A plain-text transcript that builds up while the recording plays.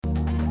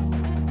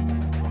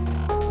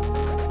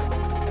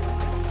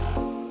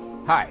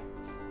Hi,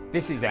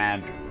 this is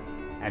Andrew,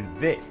 and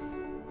this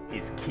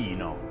is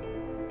Keen On,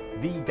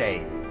 the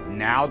daily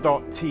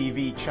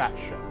now.tv chat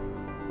show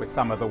with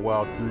some of the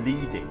world's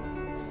leading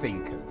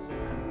thinkers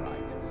and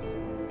writers.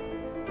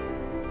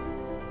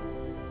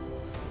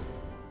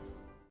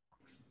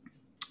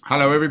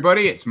 Hello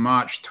everybody, it's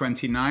March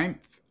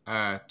 29th,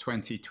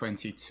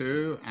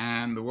 2022,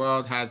 and the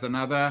world has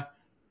another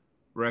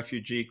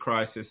refugee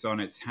crisis on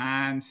its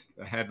hands.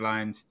 The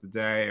headlines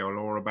today are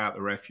all about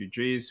the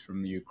refugees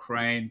from the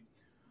Ukraine.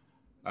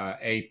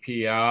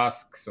 AP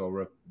asks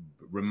or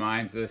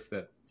reminds us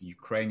that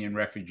Ukrainian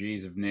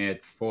refugees have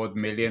neared 4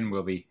 million.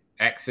 Will the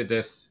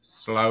exodus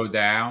slow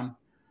down?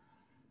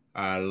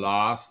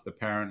 Last,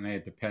 apparently,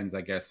 it depends,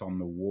 I guess, on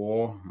the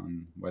war,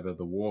 on whether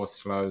the war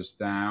slows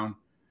down.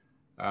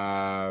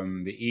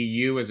 The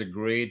EU has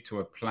agreed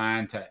to a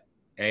plan to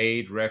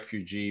aid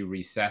refugee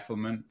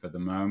resettlement for the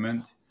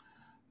moment.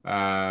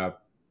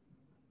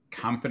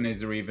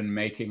 Companies are even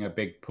making a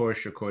big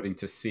push, according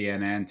to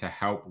CNN, to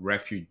help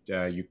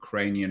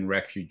Ukrainian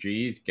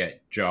refugees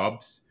get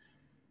jobs.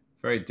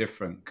 Very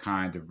different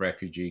kind of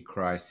refugee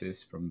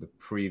crisis from the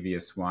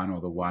previous one, or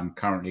the one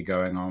currently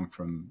going on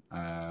from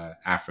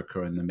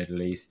Africa and the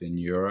Middle East in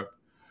Europe.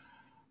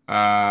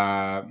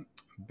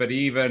 But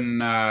even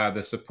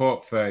the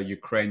support for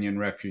Ukrainian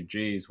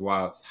refugees,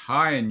 while it's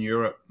high in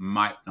Europe,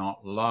 might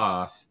not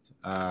last.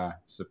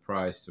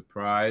 Surprise,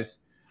 surprise.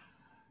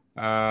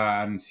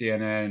 And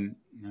CNN,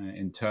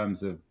 in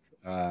terms of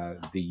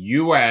the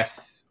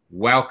US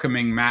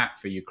welcoming map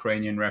for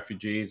Ukrainian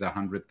refugees,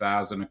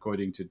 100,000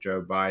 according to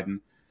Joe Biden.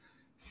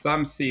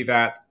 Some see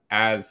that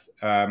as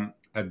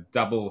a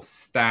double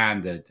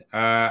standard.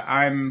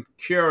 I'm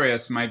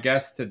curious, my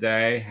guest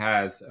today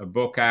has a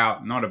book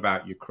out, not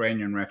about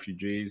Ukrainian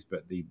refugees,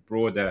 but the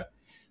broader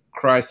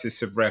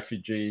crisis of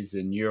refugees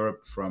in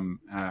Europe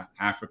from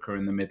Africa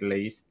and the Middle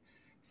East.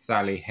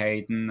 Sally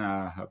Hayden,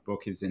 her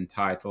book is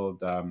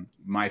entitled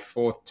My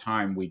Fourth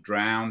Time We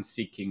Drowned,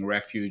 Seeking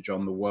Refuge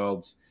on the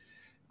World's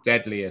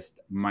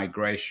Deadliest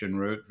Migration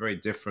Route. Very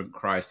different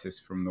crisis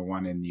from the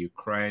one in the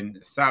Ukraine.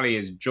 Sally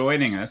is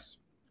joining us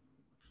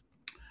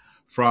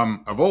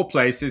from, of all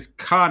places,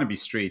 Carnaby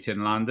Street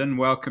in London.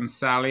 Welcome,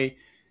 Sally.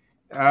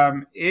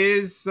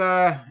 Is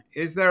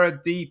there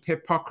a deep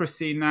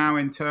hypocrisy now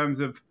in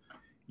terms of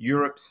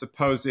Europe's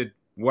supposed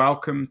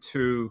welcome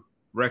to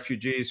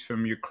refugees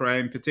from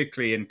Ukraine,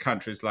 particularly in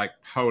countries like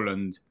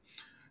Poland,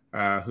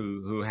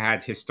 who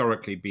had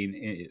historically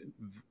been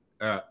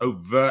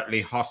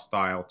overtly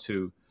hostile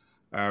to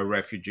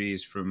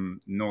refugees from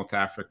North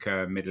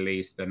Africa, Middle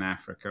East, and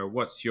Africa?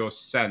 What's your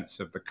sense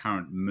of the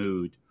current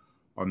mood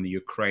on the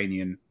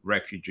Ukrainian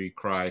refugee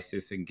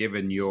crisis? And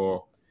given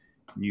your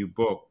new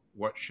book,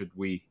 what should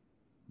we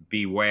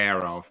beware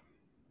of?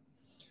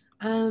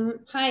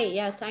 Hi,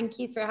 yeah, thank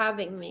you for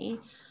having me.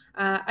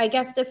 I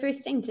guess the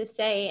first thing to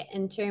say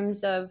in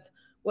terms of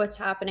what's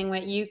happening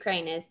with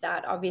Ukraine is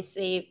that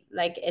obviously,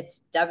 like,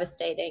 it's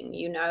devastating,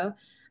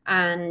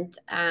 and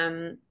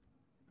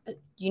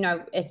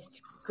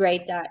it's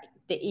great that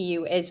the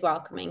EU is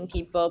welcoming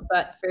people,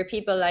 but for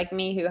people like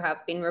me who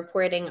have been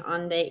reporting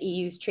on the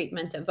EU's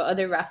treatment of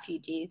other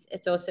refugees,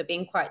 it's also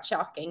been quite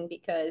shocking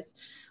because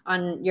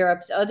on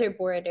Europe's other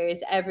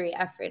borders, every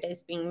effort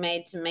is being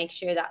made to make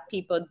sure that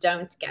people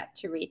don't get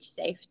to reach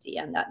safety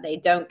and that they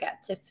don't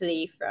get to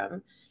flee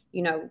from,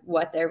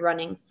 what they're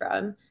running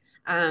from.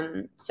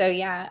 So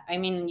yeah, I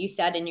mean, you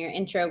said in your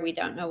intro, we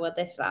don't know will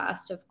this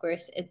last. Of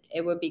course,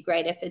 it would be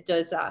great if it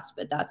does last,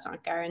 but that's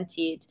not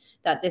guaranteed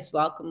that this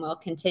welcome will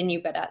continue.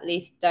 But at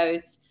least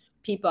those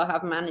people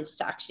have managed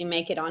to actually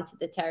make it onto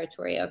the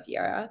territory of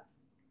Europe.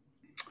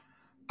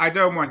 I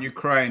don't want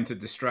Ukraine to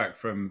distract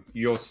from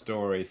your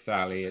story,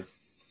 Sally.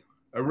 It's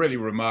a really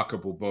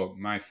remarkable book.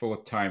 My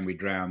Fourth Time We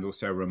Drowned,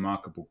 also a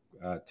remarkable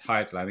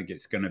title. I think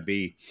it's going to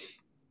be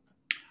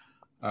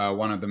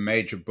one of the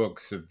major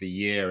books of the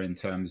year in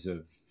terms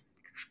of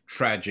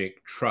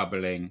tragic,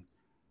 troubling,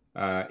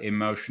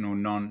 emotional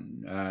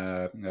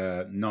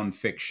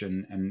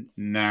non-fiction and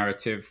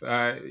narrative.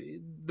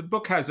 The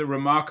book has a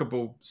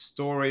remarkable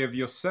story of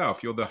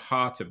yourself. You're the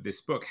heart of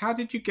this book. How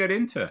did you get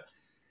into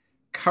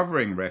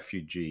covering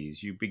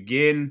refugees? You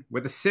begin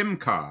with a SIM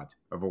card,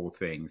 of all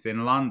things,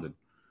 in London.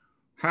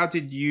 How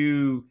did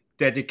you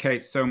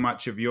dedicate so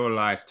much of your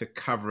life to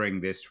covering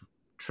this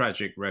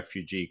tragic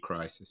refugee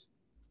crisis?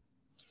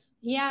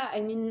 Yeah,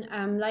 I mean,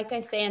 like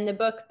I say in the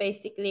book,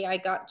 basically, I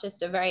got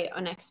just a very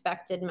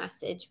unexpected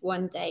message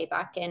one day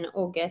back in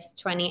August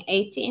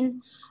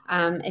 2018.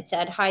 It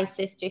said, "Hi,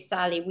 Sister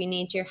Sally, we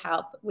need your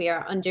help. We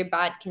are under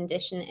bad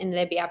condition in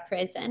Libya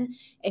prison.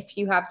 If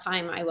you have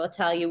time, I will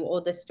tell you all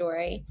the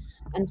story."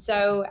 And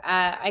so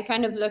I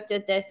kind of looked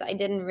at this. I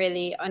didn't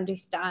really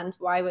understand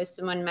why was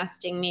someone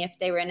messaging me if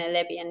they were in a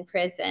Libyan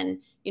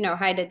prison.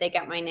 How did they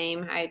get my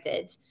name? How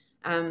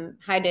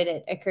did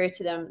it occur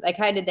to them? Like,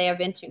 how did they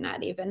have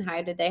internet even?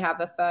 How did they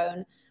have a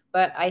phone?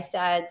 But I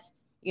said,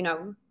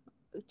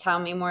 tell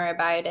me more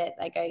about it.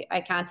 Like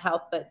I can't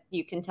help but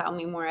you can tell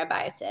me more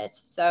about it.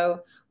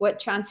 So what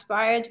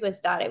transpired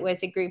was that it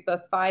was a group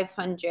of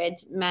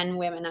 500 men,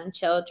 women, and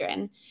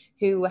children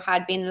who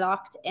had been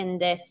locked in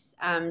this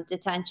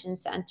detention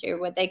center,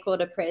 what they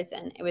called a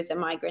prison. It was a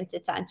migrant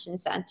detention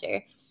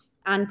center.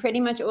 And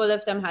pretty much all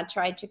of them had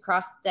tried to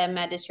cross the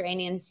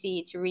Mediterranean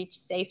Sea to reach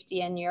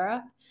safety in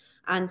Europe.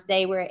 And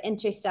they were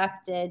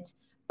intercepted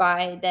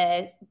by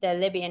the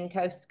Libyan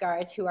Coast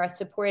Guard, who are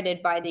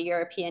supported by the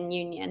European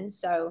Union.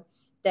 So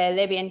the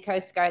Libyan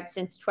Coast Guard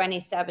since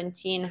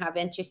 2017 have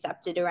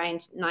intercepted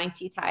around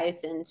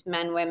 90,000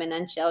 men, women,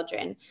 and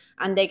children.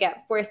 And they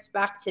get forced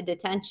back to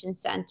detention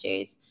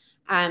centers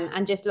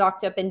and just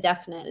locked up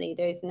indefinitely.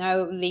 There's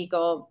no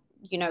legal,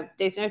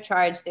 there's no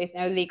charge, there's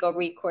no legal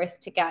recourse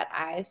to get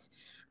out.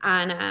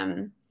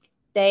 And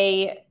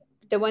the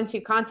ones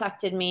who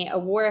contacted me, a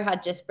war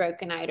had just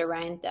broken out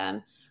around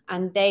them.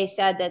 And they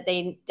said that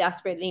they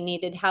desperately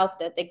needed help,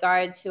 that the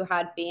guards who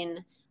had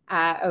been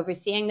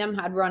overseeing them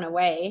had run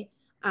away,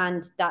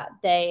 and that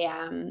they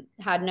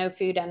had no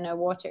food and no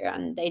water,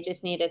 and they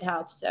just needed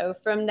help. So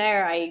from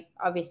there, I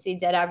obviously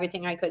did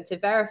everything I could to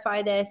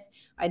verify this.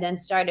 I then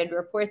started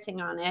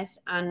reporting on it,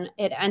 and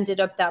it ended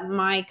up that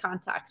my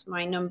contacts,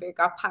 my number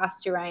got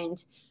passed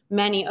around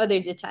many other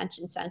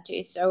detention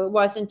centers. So it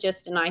wasn't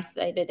just an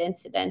isolated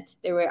incident.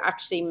 There were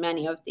actually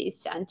many of these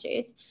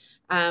centers.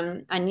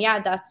 And yeah,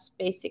 that's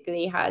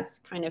basically has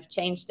kind of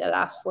changed the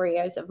last 4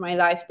 years of my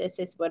life. This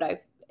is what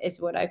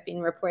I've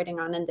been reporting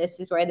on, and this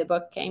is where the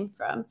book came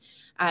from.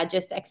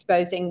 Just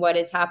exposing what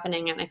is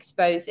happening and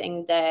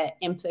exposing the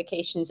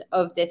implications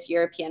of this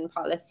European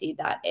policy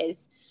that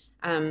is,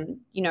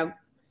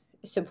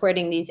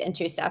 supporting these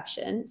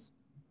interceptions.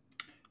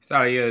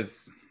 Sally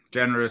has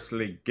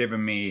generously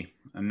given me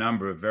a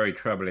number of very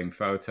troubling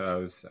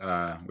photos,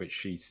 which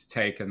she's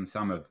taken.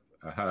 Some of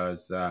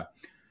hers.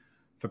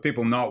 For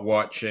people not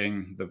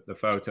watching, the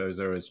photos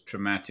are as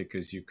traumatic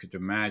as you could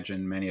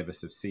imagine. Many of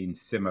us have seen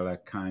similar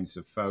kinds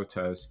of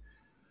photos.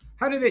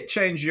 How did it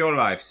change your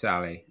life,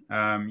 Sally?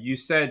 You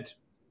said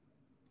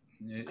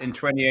in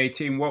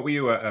 2018, what were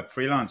you, a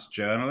freelance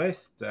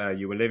journalist?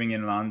 You were living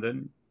in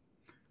London.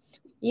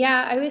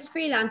 Yeah, I was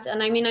freelance.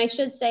 And I mean, I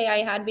should say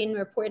I had been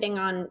reporting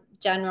on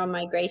general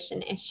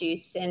migration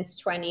issues since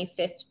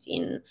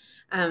 2015.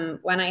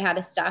 When I had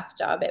a staff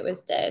job, it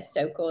was the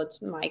so-called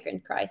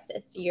migrant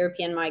crisis, the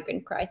European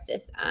migrant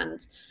crisis.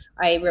 And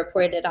I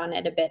reported on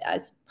it a bit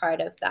as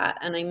part of that.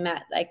 And I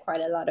met like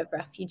quite a lot of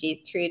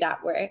refugees through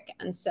that work.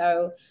 And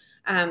so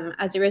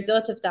as a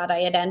result of that,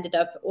 I had ended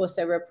up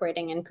also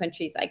reporting in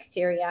countries like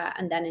Syria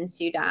and then in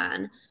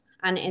Sudan.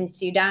 And in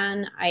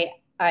Sudan,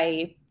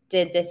 I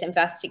did this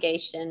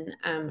investigation.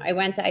 I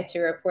went out to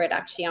report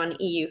actually on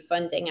EU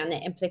funding and the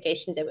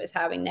implications it was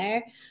having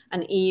there.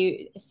 And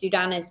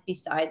Sudan is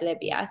beside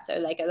Libya. So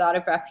like a lot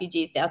of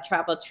refugees, they'll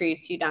travel through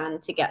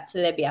Sudan to get to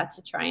Libya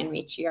to try and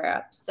reach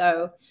Europe.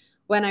 So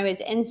when I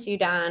was in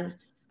Sudan,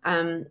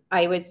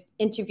 I was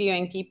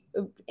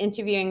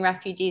interviewing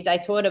refugees. I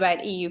thought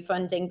about EU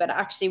funding, but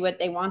actually what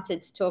they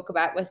wanted to talk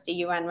about was the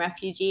UN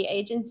Refugee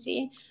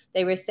Agency.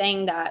 They were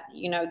saying that,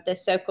 the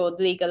so-called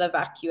legal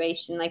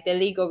evacuation, like the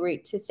legal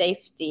route to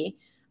safety,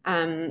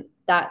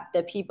 that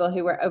the people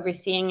who were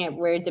overseeing it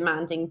were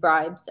demanding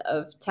bribes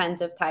of tens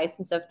of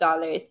thousands of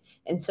dollars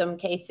in some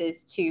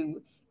cases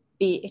to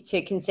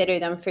consider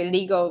them for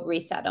legal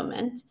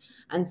resettlement.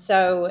 And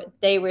so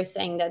they were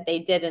saying that they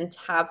didn't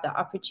have the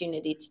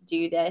opportunity to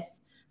do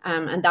this.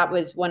 And that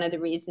was one of the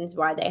reasons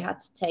why they had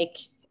to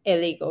take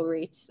illegal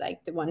routes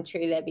like the one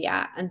through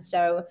Libya. And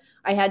so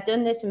I had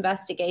done this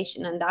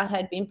investigation, and that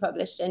had been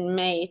published in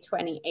May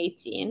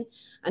 2018.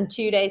 And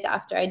 2 days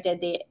after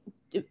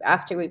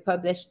after we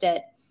published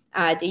it,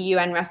 the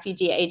UN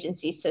Refugee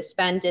Agency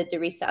suspended the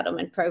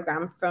resettlement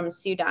program from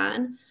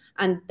Sudan,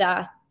 and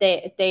that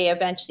they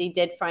eventually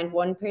did find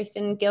one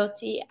person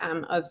guilty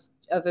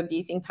of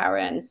abusing power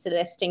and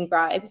soliciting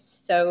bribes.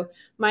 So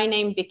my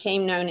name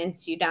became known in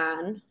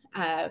Sudan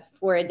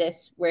for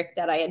this work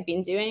that I had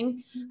been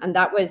doing. And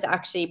that was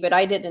actually, but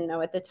I didn't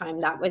know at the time,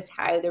 that was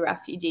how the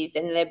refugees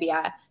in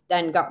Libya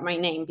then got my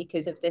name,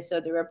 because of this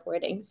other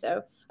reporting.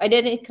 So I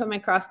didn't come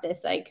across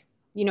this I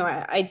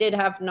did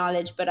have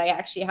knowledge, but I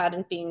actually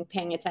hadn't been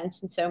paying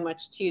attention so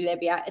much to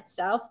Libya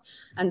itself.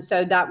 And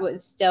so that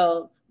was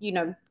still,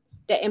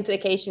 the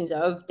implications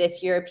of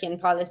this European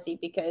policy,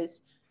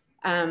 because,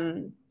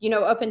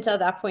 up until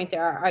that point,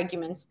 there are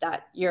arguments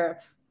that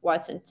Europe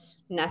wasn't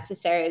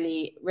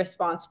necessarily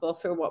responsible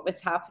for what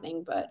was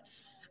happening. But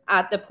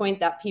at the point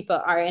that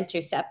people are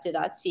intercepted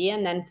at sea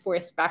and then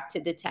forced back to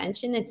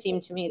detention, it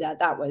seemed to me that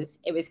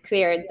it was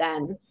clear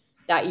then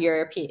that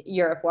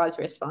Europe was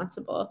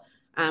responsible.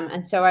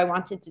 And so I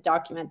wanted to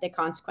document the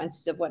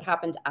consequences of what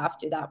happened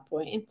after that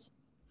point.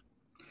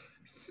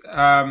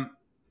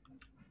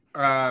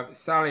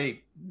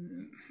 Sally,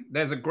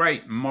 there's a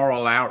great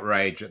moral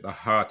outrage at the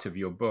heart of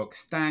your book.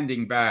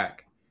 Standing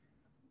back,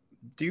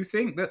 do you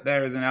think that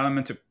there is an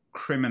element of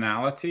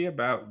criminality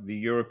about the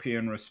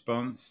European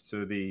response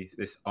to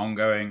this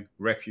ongoing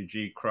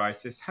refugee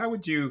crisis? How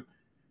would you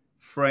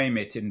frame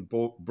it in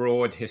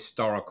broad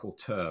historical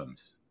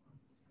terms?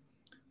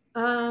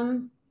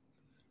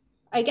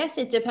 I guess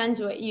it depends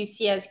what you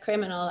see as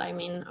criminal. I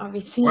mean,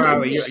 obviously.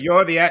 Well,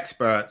 you're the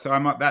expert, so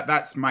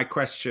that's my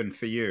question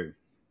for you.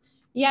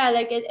 Yeah,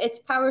 like it's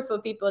powerful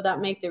people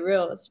that make the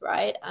rules,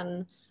 right?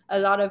 And a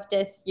lot of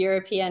this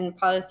European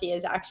policy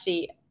is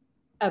actually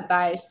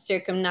about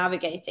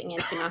circumnavigating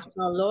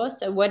international law.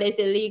 So what is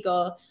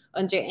illegal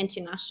under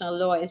international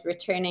law is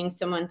returning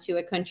someone to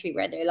a country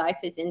where their life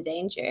is in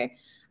danger.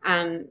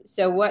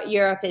 So what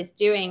Europe is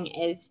doing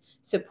is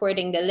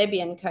supporting the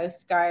Libyan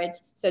Coast Guard.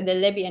 So the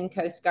Libyan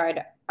Coast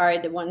Guard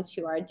are the ones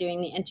who are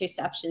doing the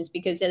interceptions,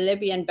 because a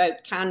Libyan boat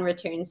can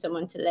return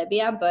someone to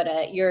Libya, but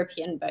a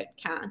European boat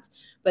can't.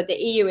 But the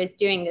EU is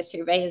doing the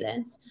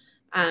surveillance.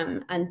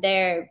 And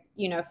they're,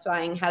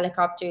 flying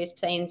helicopters,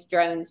 planes,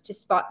 drones to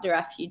spot the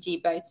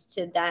refugee boats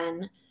to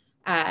then.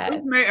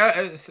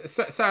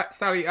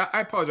 Sally,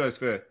 I apologize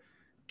for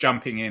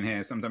jumping in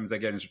here. Sometimes I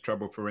get into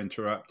trouble for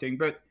interrupting,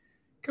 but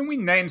can we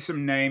name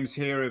some names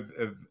here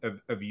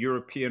of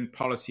European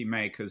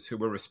policymakers who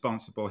were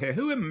responsible here?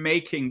 Who are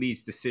making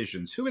these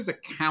decisions? Who is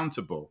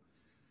accountable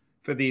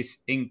for this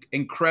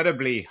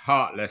incredibly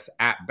heartless,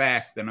 at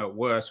best and at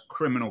worst,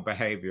 criminal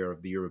behavior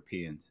of the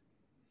Europeans?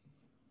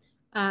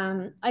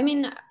 I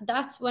mean,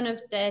 that's one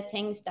of the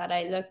things that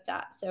I looked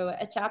at. So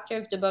a chapter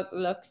of the book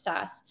looks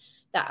at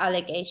the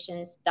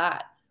allegations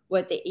that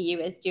what the EU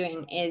is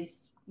doing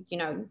is,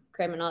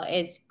 criminal,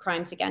 is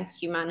crimes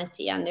against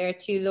humanity. And there are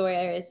two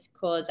lawyers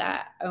called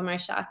Omar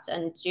Schatz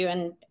and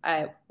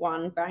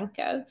Juan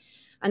Branco.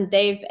 And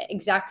they've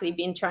exactly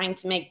been trying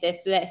to make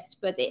this list.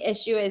 But the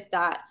issue is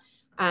that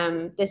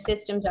the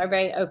systems are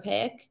very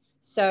opaque.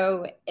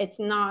 So it's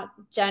not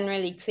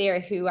generally clear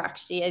who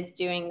actually is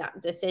doing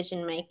that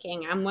decision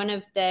making. And one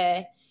of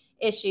the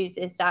issues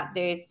is that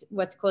there's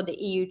what's called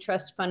the EU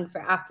Trust Fund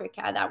for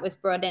Africa that was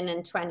brought in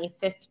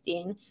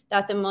 2015.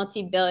 That's a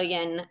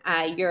multi-billion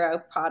euro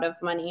pot of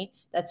money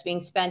that's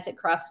being spent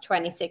across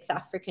 26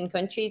 African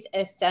countries,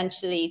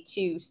 essentially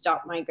to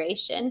stop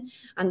migration.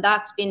 And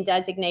that's been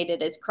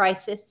designated as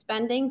crisis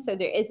spending. So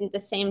there isn't the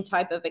same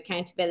type of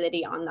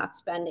accountability on that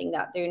spending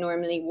that there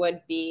normally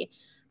would be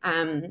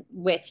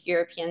with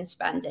European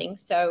spending.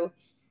 So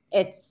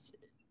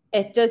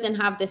it doesn't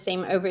have the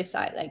same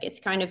oversight. Like, it's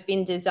kind of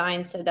been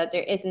designed so that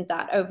there isn't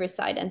that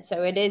oversight. And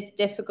so it is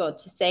difficult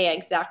to say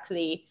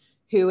exactly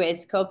who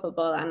is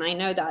culpable. And I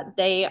know that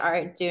they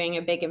are doing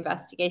a big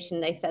investigation.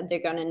 They said they're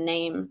going to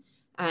name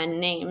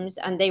names,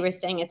 and they were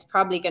saying it's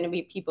probably going to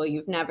be people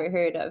you've never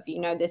heard of,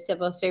 the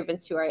civil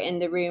servants who are in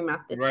the room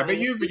at the time. But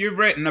you've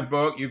written a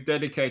book, you've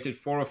dedicated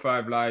 4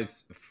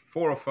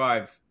 or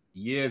 5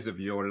 years of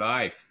your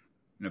life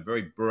in a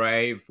very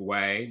brave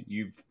way.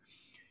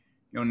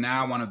 You're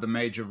now one of the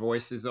major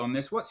voices on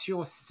this. What's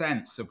your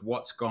sense of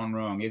what's gone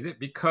wrong? Is it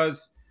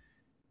because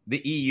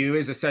the EU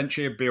is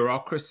essentially a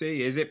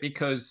bureaucracy? Is it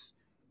because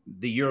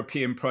the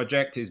European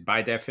project is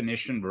by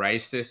definition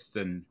racist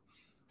and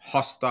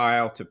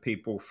hostile to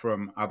people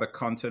from other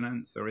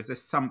continents? Or is there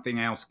something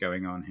else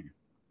going on here?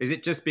 Is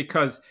it just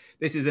because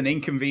this is an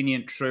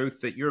inconvenient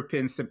truth that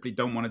Europeans simply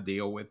don't want to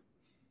deal with?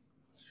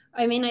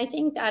 I mean, I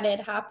think that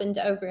it happened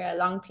over a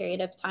long period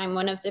of time.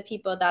 One of the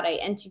people that I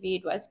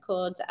interviewed was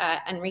called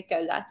Enrico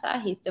Letta.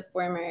 He's the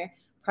former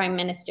prime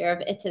minister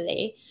of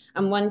Italy.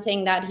 And one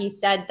thing that he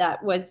said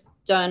that was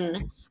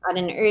done at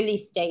an early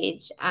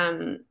stage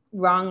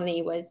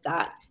wrongly was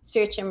that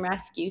search and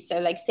rescue, so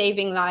like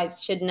saving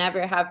lives, should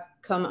never have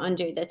come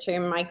under the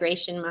term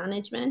migration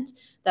management.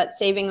 That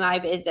saving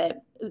lives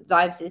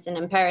is an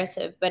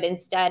imperative, but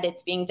instead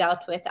it's being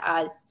dealt with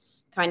as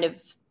kind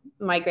of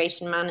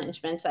migration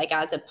management, like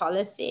as a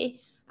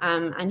policy.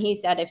 And he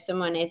said if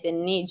someone is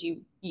in need,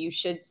 you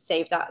should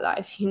save that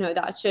life.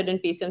 That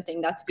shouldn't be something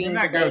that's being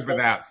debated. That goes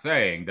without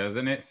saying,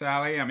 doesn't it,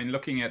 Sally? I mean,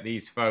 looking at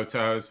these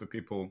photos, for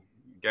people,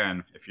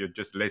 again, if you're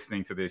just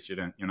listening to this,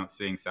 you're not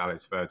seeing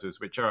Sally's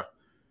photos, which are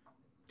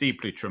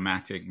deeply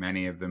traumatic,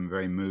 many of them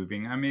very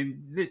moving. I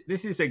mean,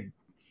 this is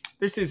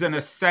an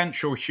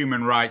essential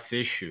human rights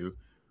issue,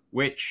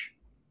 which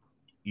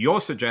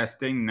you're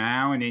suggesting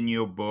now and in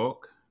your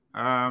book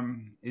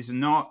is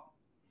not,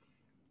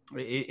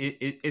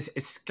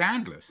 it's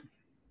scandalous.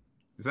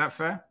 Is that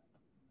fair?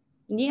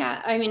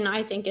 Yeah, I mean,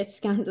 I think it's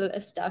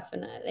scandalous,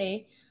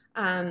 definitely.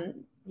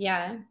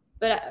 Yeah,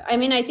 but I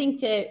mean, I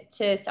think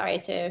sorry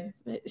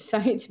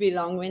to be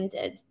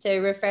long-winded, to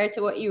refer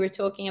to what you were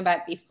talking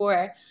about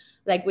before,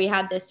 like we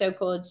had the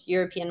so-called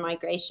European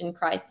migration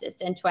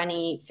crisis in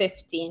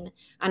 2015,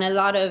 and a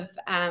lot of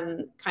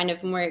kind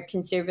of more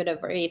conservative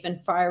or even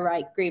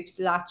far-right groups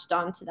latched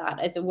onto that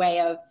as a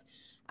way of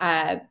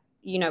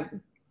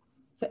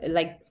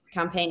like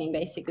campaigning,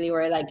 basically,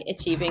 or like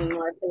achieving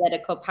more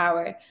political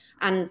power.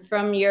 And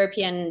from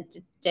European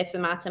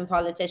diplomats and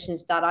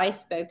politicians that I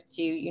spoke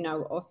to,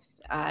 or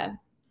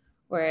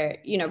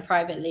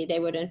privately, they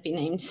wouldn't be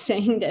named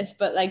saying this,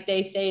 but like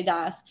they say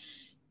that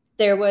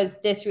there was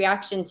this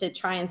reaction to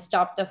try and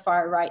stop the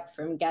far right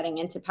from getting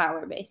into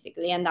power,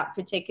 basically. And that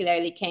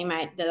particularly came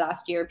out the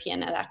last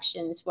European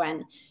elections,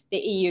 when the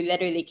EU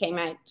literally came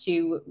out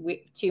 2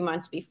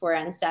 months before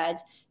and said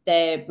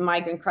the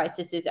migrant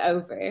crisis is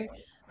over.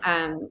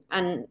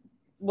 And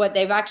what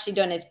they've actually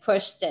done is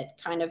pushed it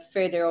kind of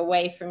further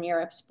away from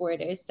Europe's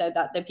borders so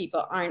that the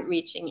people aren't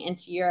reaching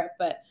into Europe.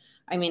 But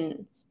I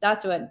mean,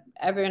 that's what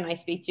everyone I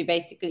speak to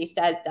basically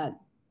says, that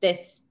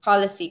this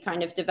policy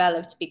kind of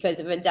developed because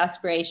of a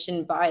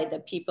desperation by the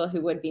people who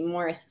would be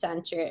more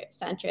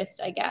centrist,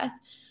 I guess,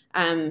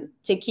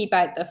 to keep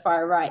out the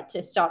far right,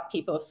 to stop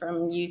people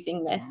from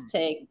using this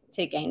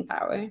to gain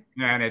power.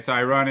 Yeah, and it's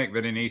ironic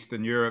that in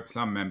Eastern Europe,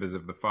 some members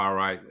of the far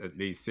right at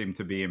least seem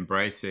to be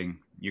embracing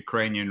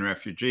Ukrainian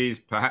refugees,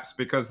 perhaps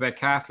because they're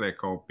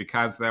Catholic or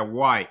because they're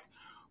white.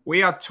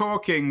 We are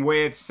talking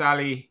with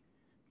Sally,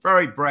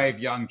 very brave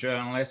young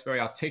journalist,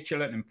 very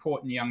articulate and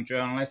important young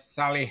journalist,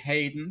 Sally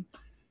Hayden,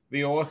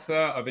 the author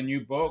of a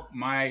new book,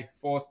 My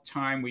Fourth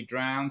Time We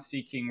Drowned,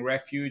 Seeking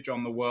Refuge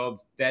on the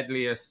World's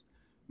Deadliest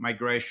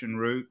Migration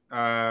Route.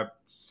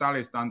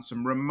 Sally's done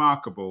some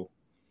remarkable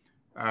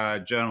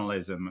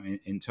journalism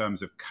in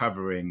terms of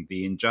covering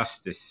the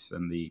injustice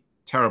and the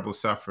terrible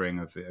suffering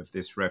of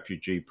this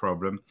refugee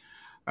problem.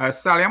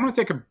 Sally, I'm going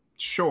to take a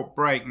short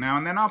break now,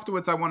 and then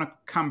afterwards I want to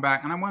come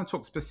back and I want to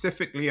talk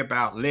specifically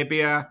about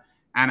Libya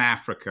and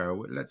Africa.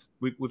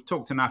 We've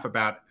talked enough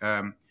about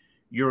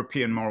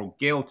European moral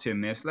guilt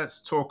in this.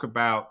 Let's talk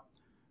about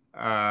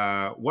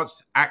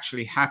what's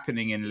actually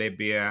happening in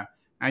Libya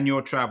and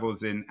your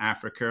travels in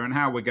Africa and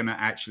how we're going to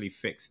actually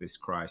fix this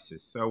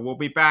crisis. So we'll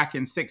be back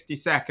in 60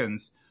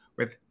 seconds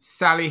with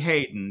Sally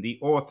Hayden, the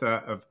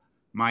author of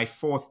My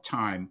Fourth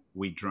Time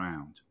We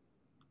Drowned.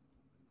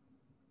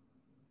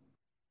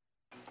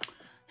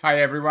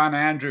 Hi everyone,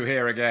 Andrew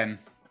here again.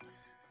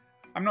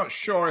 I'm not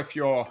sure if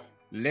you're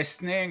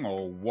listening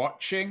or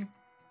watching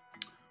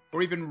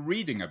or even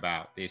reading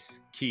about this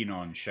Keen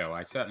On show.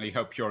 I certainly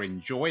hope you're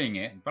enjoying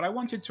it, but I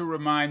wanted to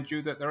remind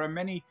you that there are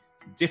many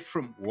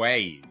different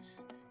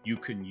ways you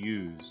can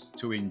use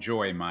to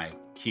enjoy my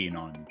Keen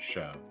On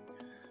show.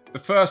 The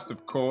first,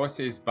 of course,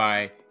 is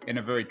by, in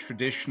a very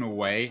traditional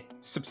way,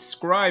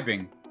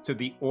 subscribing to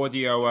the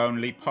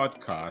audio-only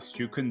podcast.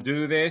 You can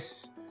do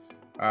this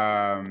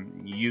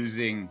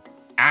using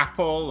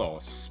Apple or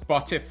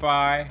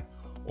Spotify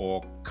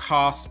or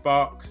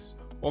Castbox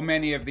or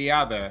many of the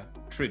other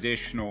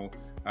traditional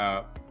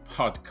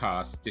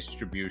podcast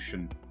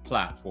distribution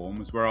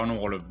platforms. We're on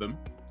all of them.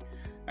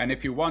 And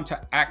if you want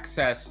to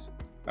access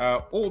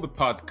all the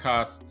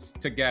podcasts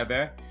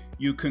together,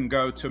 you can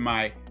go to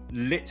my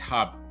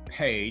LitHub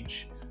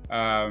page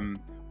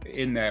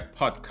in their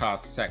podcast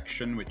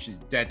section, which is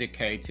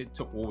dedicated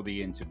to all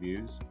the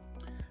interviews.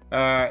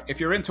 If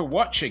you're into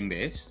watching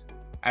this,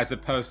 as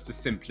opposed to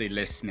simply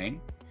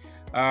listening,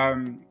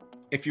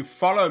 if you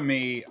follow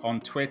me on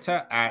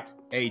Twitter at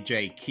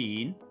AJ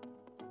Keen,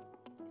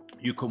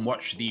 you can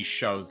watch these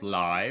shows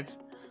live,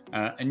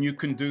 and you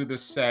can do the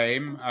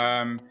same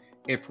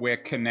if we're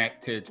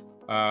connected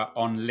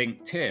on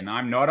LinkedIn.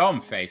 I'm not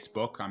on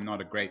Facebook. I'm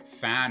not a great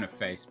fan of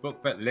Facebook,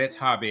 but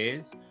LitHub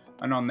is.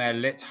 And on their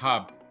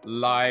LitHub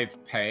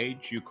live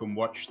page, you can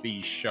watch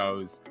these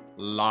shows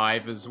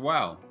live as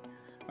well.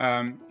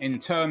 In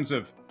terms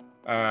of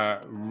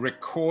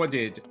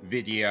recorded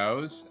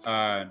videos,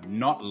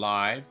 not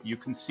live, you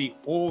can see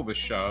all the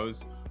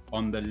shows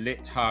on the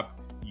LitHub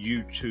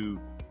YouTube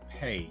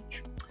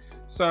page.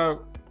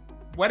 So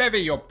whatever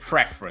your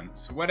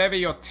preference, whatever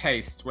your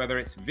taste, whether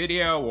it's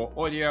video or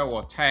audio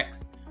or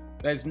text,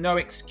 there's no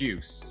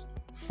excuse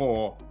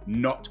for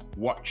not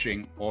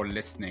watching or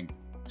listening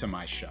to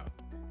my show.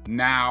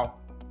 Now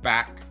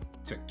back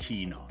to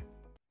Keen On.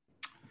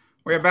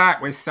 We're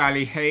back with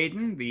Sally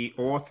Hayden, the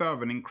author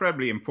of an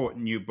incredibly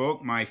important new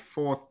book, My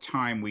Fourth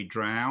Time We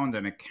Drowned,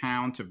 an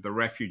account of the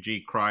refugee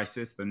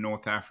crisis, the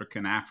North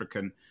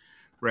African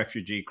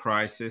refugee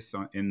crisis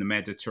in the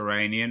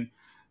Mediterranean.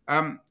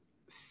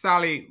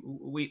 Sally,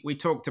 we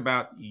talked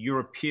about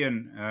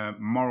European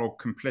moral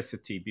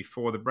complicity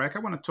before the break. I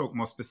want to talk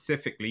more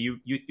specifically.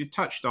 You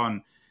touched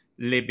on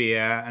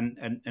Libya,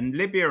 and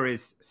Libya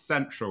is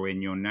central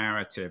in your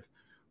narrative.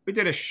 We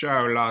did a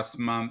show last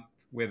month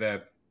with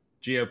a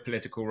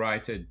geopolitical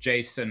writer,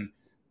 Jason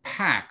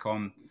Pack,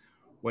 on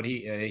what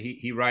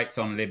he writes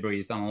on Libya.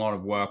 He's done a lot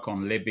of work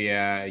on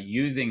Libya,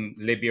 using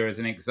Libya as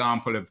an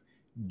example of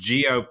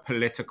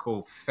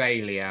geopolitical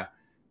failure,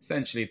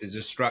 essentially the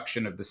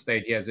destruction of the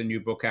state. He has a new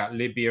book out,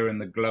 Libya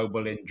and the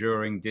Global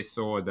Enduring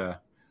Disorder.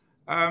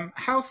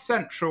 How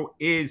central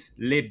is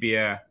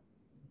Libya,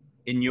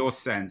 in your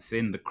sense,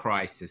 in the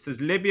crisis?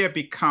 Has Libya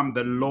become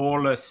the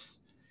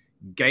lawless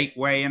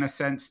gateway, in a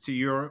sense, to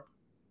Europe?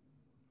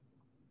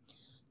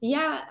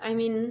 Yeah, I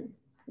mean,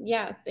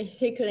 yeah,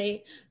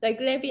 basically, like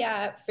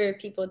Libya, for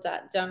people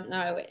that don't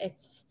know,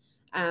 it's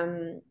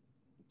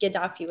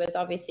Gaddafi was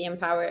obviously in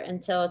power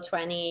until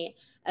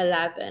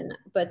 2011,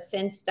 but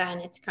since then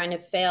it's kind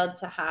of failed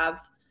to have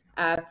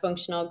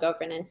functional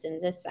governance, in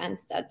the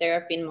sense that there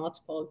have been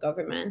multiple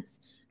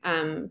governments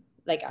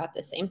like at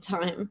the same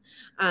time.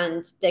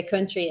 And the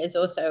country is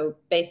also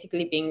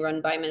basically being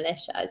run by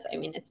militias. I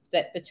mean, it's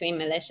split between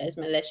militias.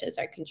 Militias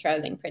are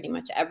controlling pretty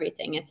much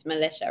everything. It's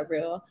militia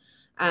rule.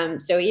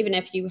 So even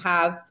if you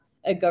have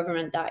a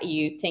government that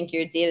you think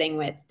you're dealing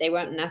with, they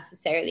won't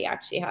necessarily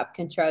actually have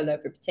control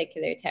over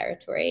particular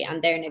territory,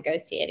 and they're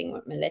negotiating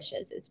with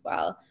militias as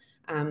well,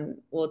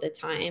 all the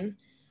time.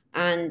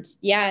 And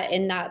yeah,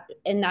 in that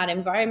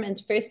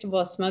environment, first of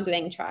all,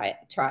 smuggling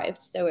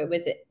thrived. So it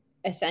was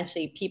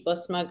essentially people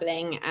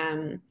smuggling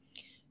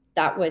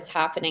that was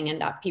happening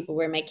and that people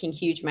were making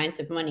huge amounts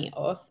of money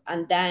off.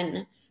 And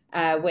then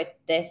with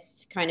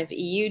this kind of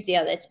EU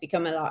deal, it's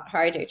become a lot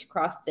harder to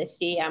cross the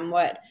sea. And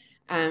what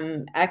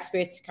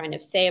experts kind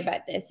of say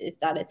about this is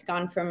that it's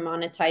gone from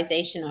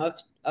monetization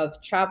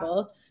of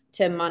travel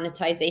to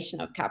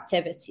monetization of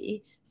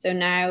captivity. So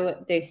now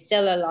there's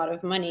still a lot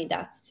of money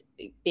that's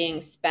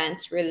being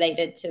spent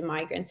related to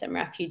migrants and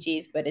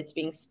refugees, but it's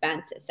being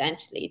spent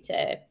essentially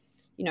to,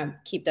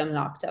 keep them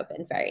locked up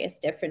in various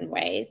different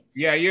ways.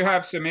 Yeah, you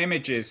have some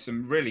images,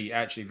 some really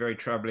actually very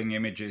troubling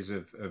images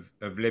of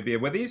Libya.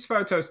 Were these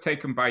photos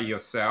taken by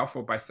yourself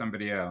or by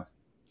somebody else?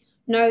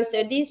 No,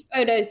 so these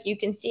photos you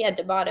can see at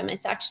the bottom,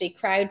 it's actually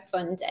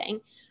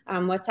crowdfunding.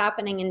 What's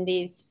happening in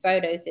these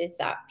photos is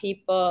that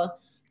people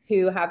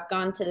who have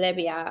gone to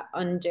Libya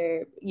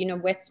under,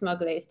 with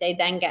smugglers, they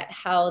then get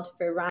held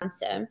for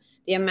ransom.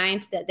 The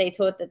amount that they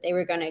thought that they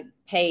were going to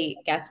pay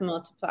gets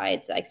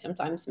multiplied, like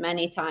sometimes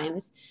many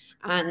times.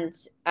 And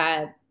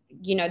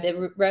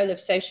the role of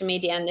social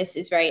media, and this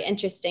is very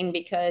interesting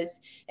because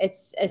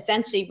it's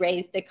essentially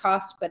raised the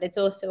cost, but it's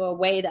also a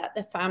way that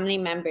the family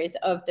members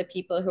of the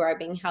people who are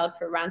being held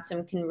for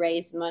ransom can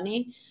raise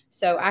money.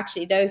 So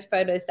actually those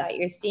photos that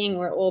you're seeing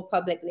were all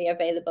publicly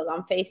available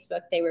on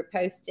Facebook. They were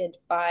posted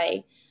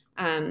by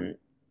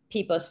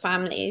people's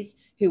families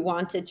who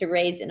wanted to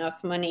raise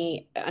enough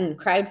money and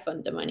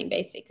crowdfund the money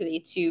basically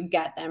to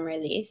get them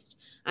released.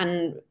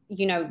 And,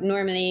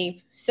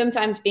 normally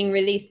sometimes being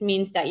released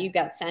means that you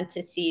get sent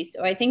to sea.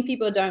 So I think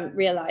people don't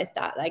realize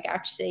that, like,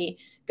 actually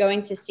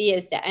going to sea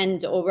is the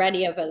end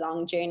already of a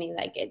long journey.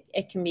 Like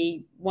it can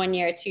be 1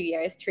 year, 2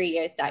 years, 3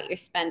 years that you're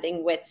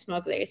spending with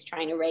smugglers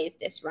trying to raise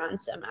this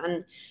ransom.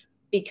 And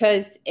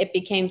because it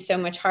became so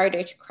much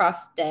harder to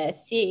cross the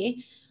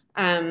sea,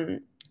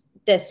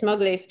 the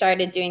smugglers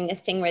started doing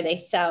this thing where they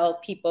sell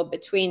people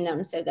between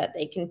them so that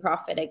they can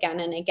profit again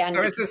and again.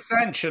 So it's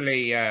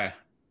essentially,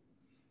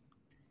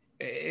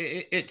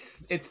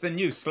 it's the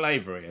new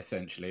slavery,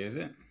 essentially, is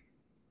it?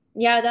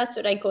 Yeah, that's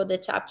what I call the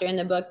chapter in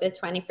the book, the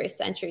 21st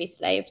century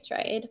slave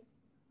trade.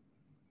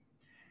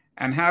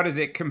 And how does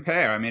it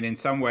compare? I mean, in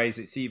some ways,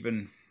 it's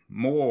even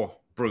more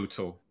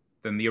brutal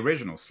than the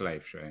original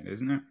slave trade,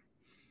 isn't it?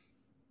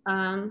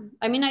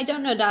 I mean, I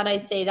don't know that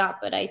I'd say that,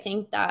 but I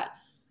think that,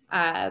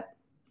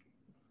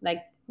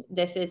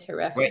 this is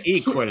horrific. Well,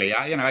 equally,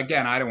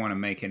 again, I don't want to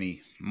make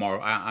any moral.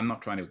 I'm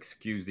not trying to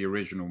excuse the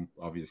original,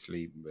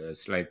 obviously,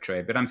 slave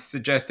trade, but I'm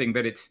suggesting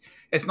that it's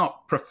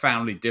not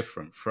profoundly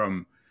different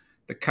from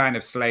the kind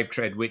of slave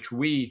trade which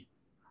we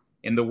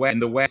in the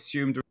West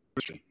assumed.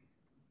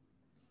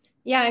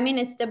 Yeah, I mean,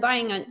 it's the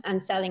buying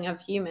and selling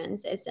of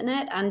humans, isn't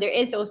it? And there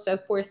is also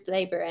forced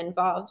labor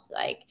involved,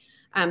 like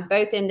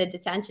both in the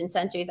detention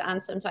centers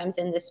and sometimes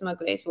in the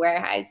smugglers'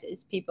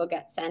 warehouses. People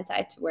get sent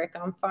out to work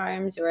on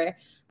farms or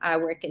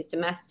work as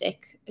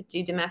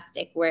do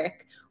domestic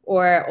work,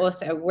 or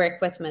also work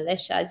with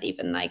militias,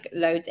 even like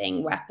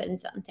loading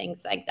weapons and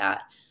things like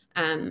that.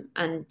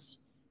 And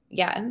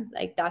yeah,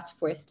 like that's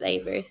forced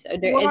labor. So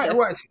there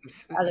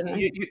is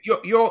element.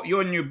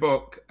 Your new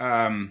book,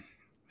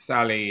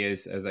 Sally,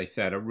 is, as I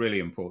said, a really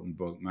important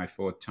book, My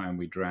Fourth Time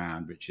We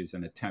Drowned, which is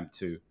an attempt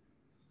to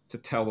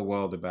tell the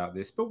world about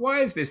this. But why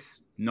is this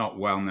not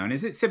well known?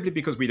 Is it simply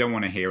because we don't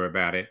want to hear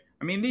about it?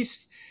 I mean,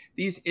 these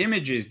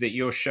images that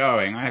you're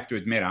showing, I have to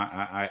admit,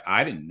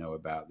 I didn't know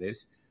about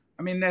this.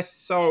 I mean, they're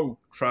so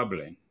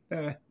troubling.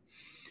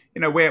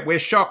 We're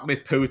shocked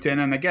with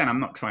Putin. And again, I'm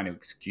not trying to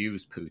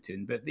excuse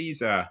Putin, but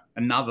these are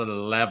another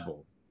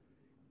level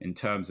in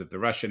terms of the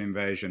Russian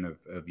invasion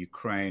of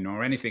Ukraine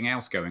or anything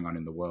else going on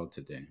in the world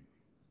today.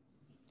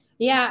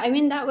 Yeah, I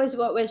mean, that was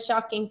what was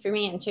shocking for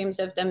me in terms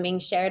of them being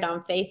shared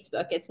on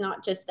Facebook. It's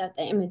not just that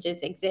the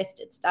images exist,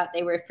 it's that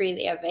they were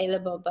freely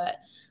available. But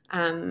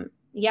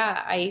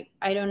yeah,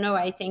 I don't know.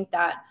 I think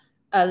that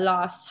a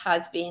loss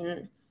has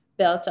been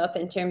built up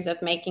in terms of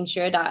making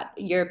sure that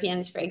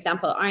Europeans, for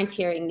example, aren't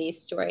hearing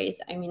these stories.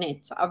 I mean,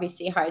 it's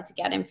obviously hard to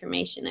get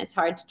information. It's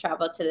hard to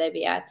travel to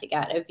Libya to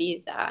get a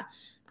visa.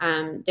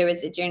 There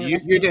was a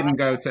journalist. You didn't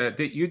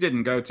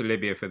go to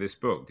Libya for this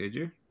book, did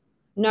you?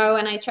 No,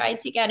 and I tried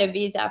to get a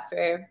visa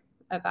for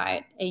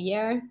about a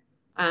year,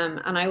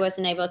 and I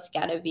wasn't able to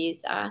get a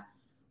visa.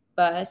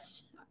 But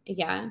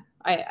yeah,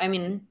 I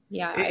mean,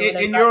 yeah.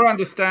 In your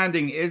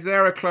understanding, is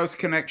there a close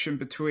connection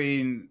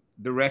between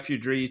the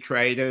refugee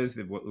traders,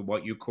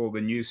 what you call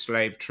the new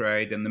slave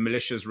trade, and the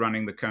militias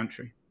running the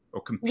country or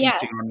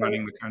competing on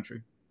running the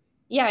country?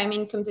 Yeah, I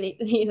mean,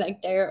 completely.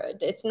 Like,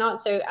 it's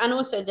not so. And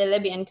also the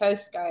Libyan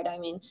Coast Guard. I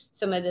mean,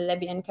 some of the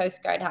Libyan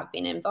Coast Guard have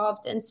been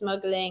involved in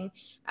smuggling.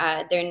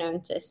 They're known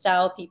to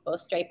sell people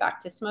straight back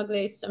to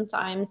smugglers.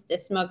 Sometimes the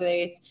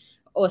smugglers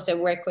also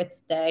work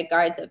with the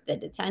guards of the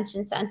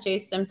detention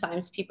centers.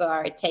 Sometimes people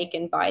are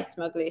taken by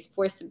smugglers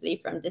forcibly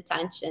from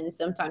detention.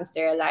 Sometimes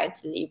they're allowed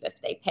to leave if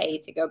they pay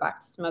to go back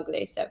to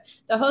smugglers. So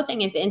the whole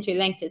thing is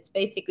interlinked. It's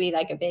basically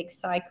like a big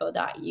cycle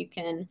that you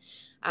can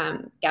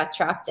get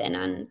trapped in.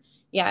 And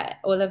yeah,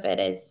 all of it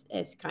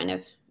is kind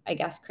of, I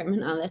guess,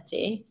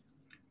 criminality.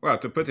 Well,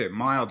 to put it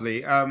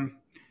mildly,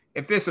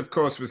 if this, of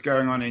course, was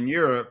going on in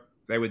Europe,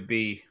 there would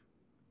be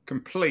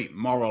complete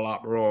moral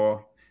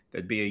uproar.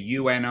 There'd be a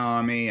UN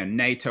army, a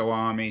NATO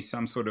army,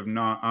 some sort of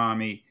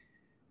army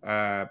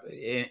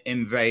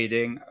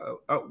invading.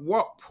 At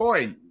what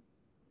point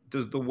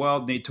does the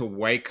world need to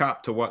wake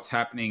up to what's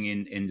happening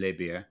in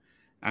Libya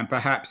and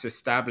perhaps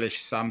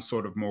establish some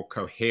sort of more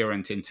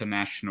coherent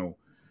international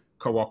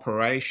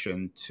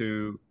cooperation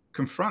to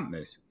confront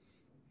this?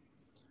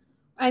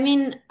 I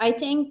mean, I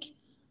think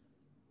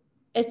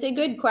it's a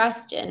good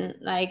question.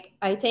 Like,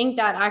 I think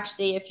that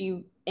actually, if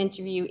you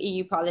interview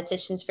EU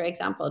politicians, for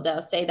example,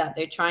 they'll say that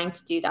they're trying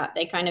to do that.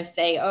 They kind of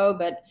say, oh,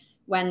 but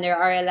when there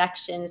are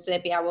elections,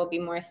 Libya will be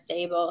more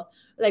stable.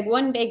 Like,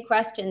 one big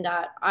question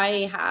that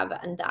I have,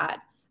 and that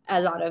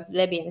a lot of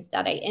Libyans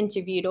that I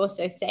interviewed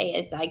also say,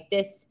 is like,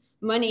 this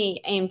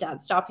money aimed at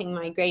stopping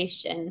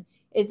migration,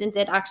 isn't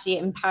it actually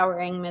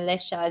empowering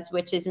militias,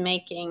 which is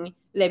making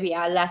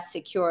Libya less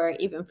secure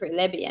even for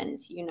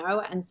Libyans, you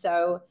know? And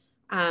so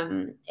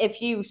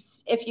if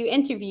you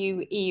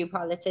interview EU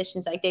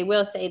politicians, like, they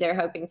will say they're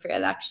hoping for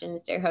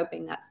elections, they're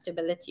hoping that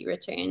stability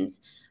returns,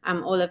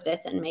 all of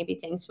this, and maybe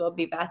things will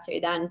be better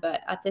then.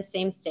 But at the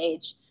same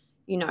stage,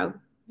 you know,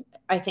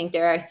 I think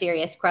there are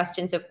serious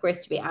questions, of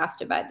course, to be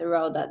asked about the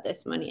role that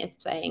this money is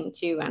playing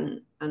too,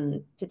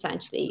 and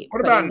potentially.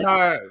 What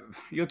about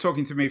you're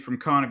talking to me from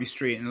Carnaby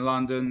Street in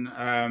London?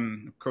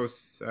 Of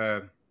course,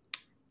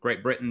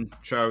 Great Britain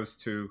chose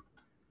to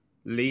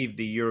leave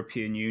the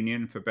European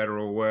Union for better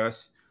or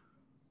worse.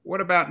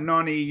 What about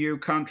non-EU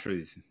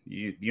countries,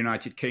 the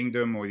United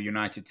Kingdom or the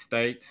United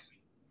States,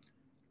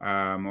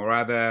 or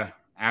other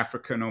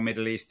African or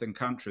Middle Eastern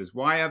countries?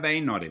 Why are they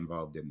not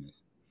involved in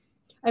this?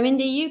 I mean,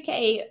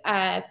 the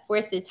UK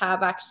forces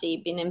have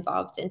actually been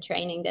involved in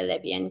training the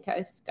Libyan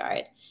Coast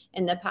Guard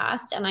in the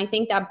past. And I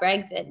think that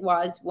Brexit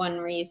was one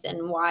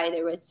reason why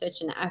there was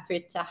such an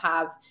effort to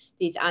have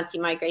these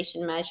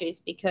anti-migration measures,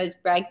 because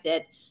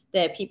Brexit,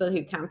 the people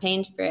who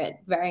campaigned for it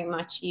very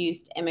much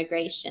used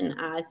immigration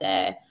as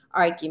an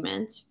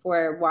argument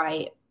for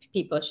why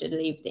people should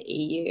leave the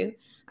EU.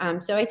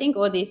 So I think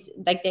all these,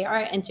 like, they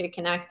are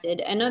interconnected.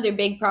 Another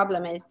big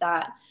problem is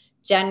that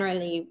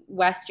generally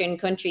Western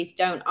countries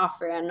don't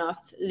offer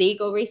enough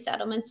legal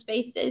resettlement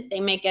spaces. They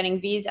make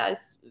getting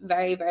visas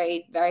very,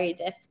 very, very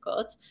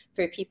difficult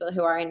for people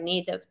who are in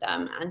need of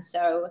them. And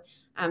so,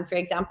 for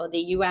example, the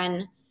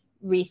UN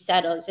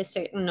resettles a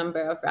certain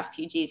number of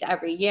refugees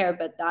every year,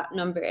 but that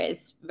number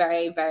is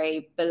very,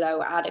 very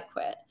below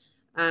adequate.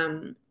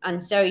 And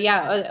so,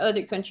 yeah,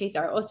 other countries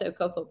are also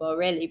culpable,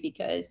 really,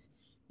 because,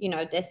 you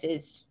know, this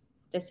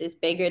is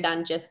bigger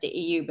than just the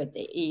EU, but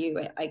the EU,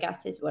 I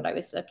guess, is what I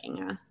was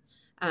looking at.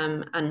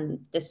 And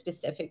the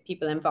specific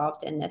people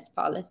involved in this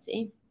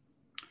policy.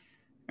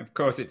 Of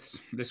course,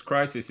 this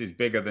crisis is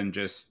bigger than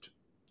just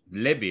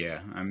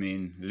Libya. I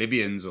mean,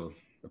 Libyans or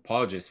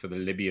apologists for the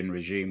Libyan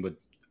regime would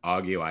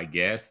argue, I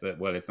guess, that,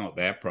 well, it's not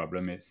their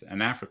problem, it's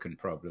an African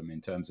problem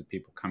in terms of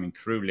people coming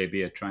through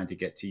Libya trying to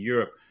get to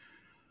Europe.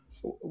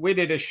 We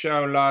did a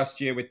show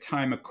last year with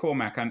Ty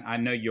McCormack, and I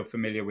know you're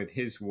familiar with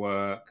his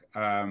work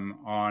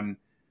on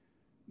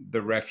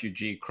the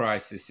refugee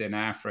crisis in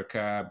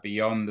Africa,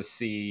 beyond the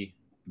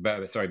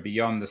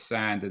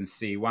sand and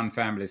sea, one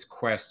family's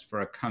quest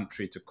for a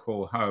country to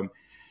call home.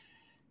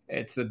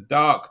 It's a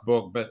dark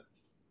book, but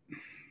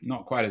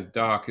not quite as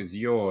dark as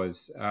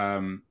yours,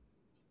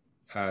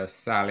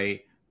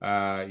 Sally.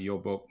 Your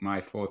book, My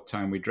Fourth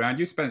Time We Drowned.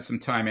 You spent some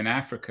time in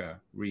Africa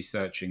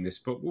researching this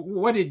book.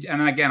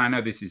 And again, I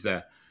know this is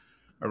a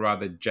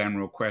rather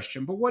general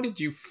question, but what did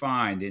you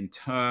find in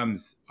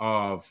terms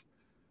of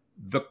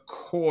the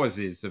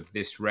causes of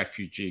this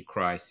refugee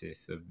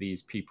crisis, of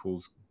these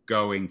people's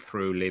going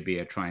through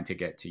Libya trying to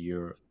get to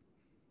Europe?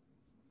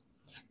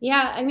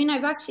 Yeah, I mean,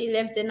 I've actually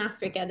lived in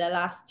Africa the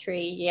last 3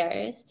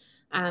 years.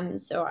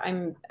 So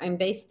I'm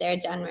based there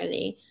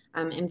generally,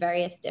 in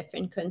various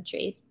different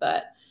countries.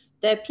 But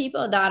the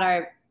people that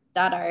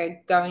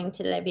are going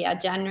to Libya,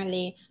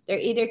 generally, they're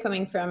either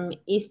coming from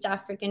East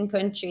African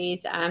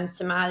countries,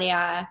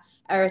 Somalia,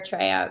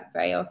 Eritrea,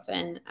 very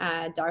often,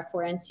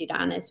 Darfur and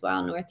Sudan as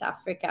well, North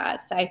Africa,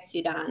 South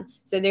Sudan.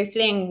 So they're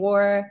fleeing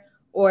war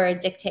or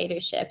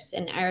dictatorships.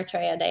 In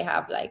Eritrea, they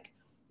have like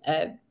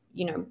a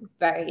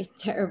very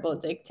terrible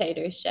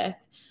dictatorship,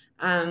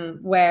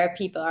 where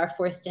people are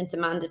forced into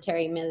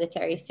mandatory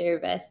military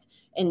service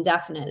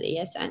indefinitely,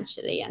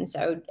 essentially. And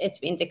so it's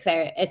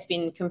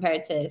been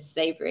compared to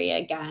slavery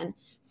again.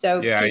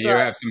 So Yeah, people, you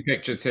have some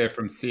pictures here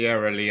from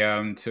Sierra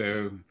Leone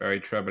too. Very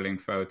troubling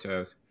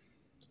photos.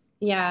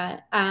 yeah,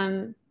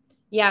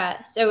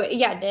 yeah. So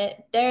yeah,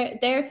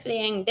 they're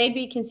fleeing. They'd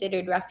be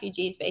considered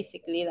refugees,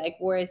 basically, like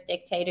wars,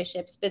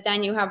 dictatorships. But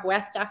then you have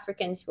West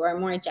Africans who are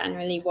more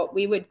generally what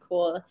we would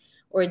call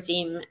or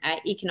deem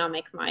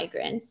economic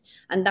migrants.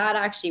 And that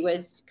actually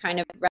was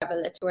kind of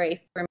revelatory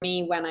for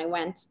me when I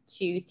went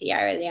to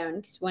Sierra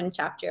Leone, because one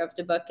chapter of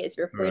the book is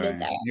reported Right.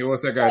 there. You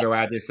also go to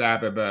Addis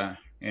Ababa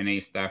in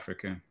East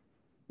Africa.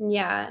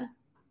 Yeah,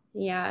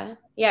 yeah,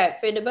 yeah.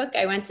 For the book,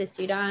 I went to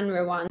Sudan,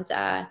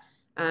 Rwanda,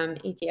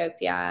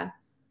 Ethiopia,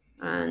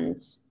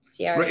 and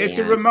Sierra It's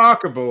a Leone.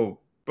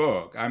 remarkable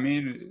book. I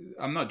mean,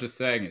 I'm not just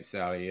saying it,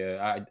 Sally.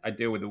 I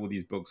deal with all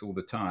these books all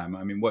the time.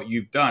 I mean, what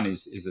you've done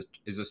is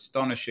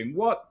astonishing.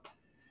 What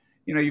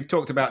you've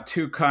talked about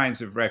two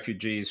kinds of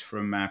refugees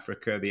from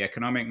Africa: the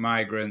economic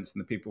migrants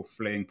and the people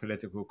fleeing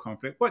political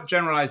conflict. What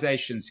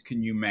generalizations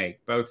can you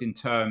make, both in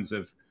terms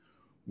of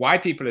why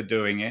people are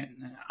doing it?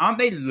 Aren't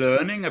they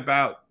learning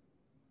about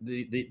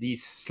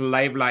these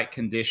slave-like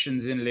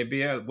conditions in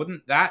Libya?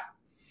 Wouldn't that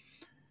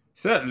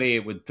certainly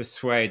it would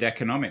persuade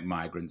economic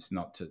migrants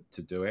not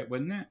to do it,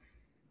 wouldn't it?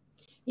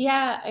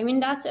 Yeah, I mean,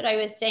 that's what I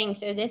was saying.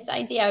 So, this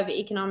idea of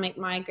economic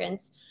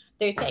migrants,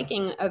 they're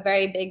taking a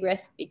very big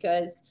risk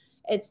because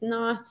it's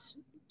not,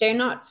 they're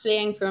not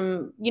fleeing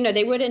from,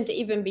 they wouldn't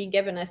even be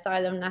given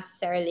asylum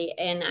necessarily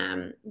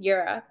in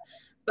Europe.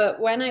 But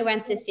when I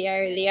went to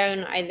Sierra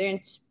Leone, I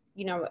learned,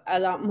 a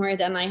lot more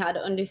than I had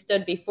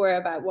understood before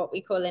about what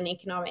we call an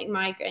economic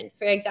migrant.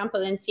 For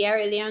example, in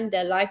Sierra Leone,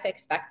 the life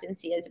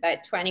expectancy is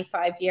about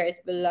 25 years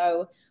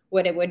below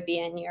what it would be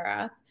in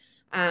Europe.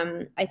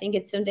 I think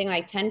it's something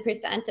like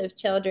 10% of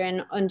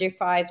children under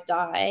 5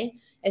 die.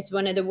 It's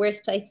one of the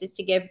worst places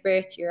to give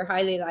birth. You're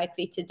highly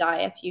likely to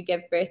die if you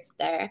give birth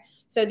there.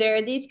 So there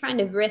are these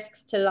kind of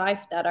risks to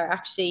life that are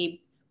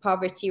actually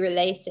poverty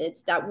related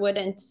that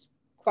wouldn't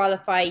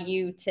qualify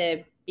you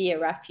to be a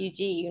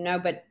refugee,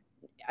 but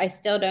I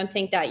still don't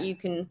think that you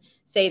can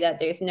say that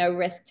there's no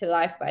risk to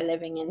life by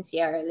living in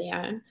Sierra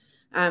Leone.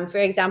 For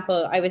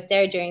example, I was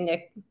there during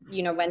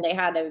when they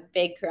had a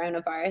big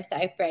coronavirus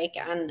outbreak,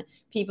 and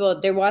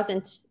there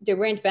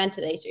weren't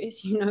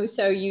ventilators,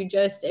 so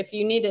if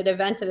you needed a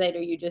ventilator,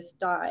 you just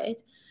died.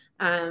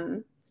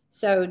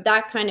 So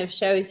that kind of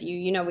shows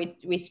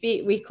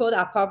we call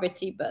that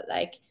poverty, but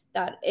like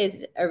that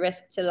is a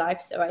risk to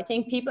life. So I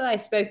think people I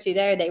spoke to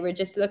there, they were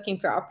just looking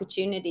for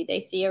opportunity.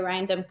 They see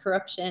around them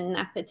corruption,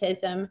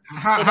 nepotism.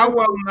 How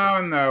well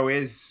known, though,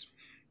 is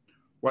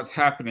what's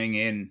happening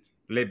in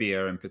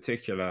Libya in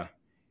particular,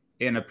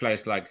 in a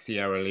place like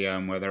Sierra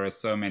Leone where there are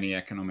so many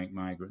economic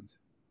migrants?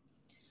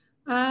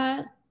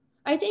 I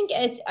think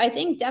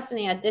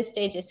definitely at this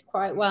stage it's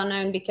quite well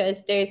known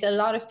because there's a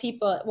lot of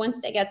people, once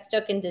they get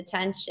stuck in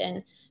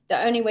detention,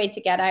 the only way to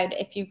get out,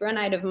 if you've run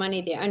out of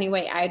money, the only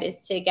way out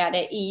is to get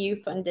an EU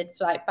funded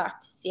flight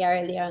back to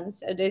Sierra Leone.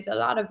 So there's a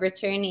lot of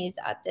returnees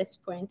at this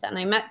point, and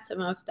I met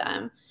some of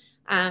them.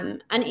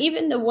 And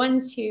even the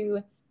ones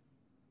who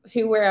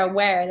were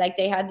aware, like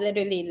they had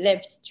literally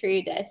lived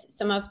through this,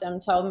 some of them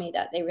told me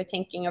that they were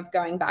thinking of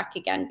going back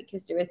again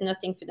because there was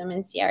nothing for them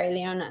in Sierra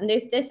Leone. And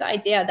there's this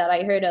idea that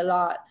I heard a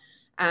lot,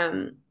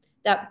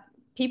 that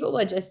people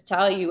will just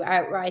tell you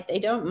outright they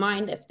don't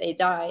mind if they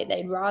die.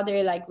 They'd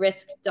rather like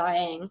risk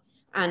dying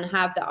and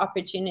have the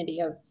opportunity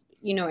of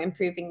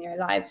improving their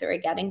lives or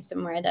getting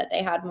somewhere that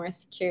they had more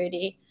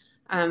security,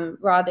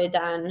 rather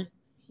than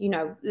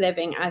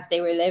living as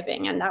they were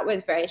living. And that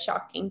was very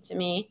shocking to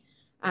me.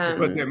 To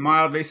put it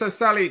mildly. So,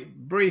 Sally,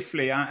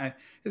 briefly,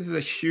 this is a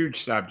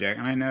huge subject,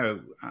 and I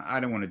know I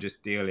don't want to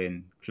just deal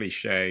in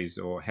cliches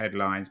or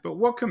headlines, but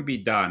what can be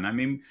done? I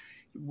mean,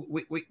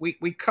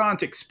 we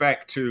can't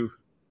expect to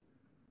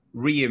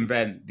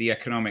reinvent the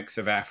economics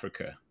of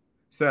Africa.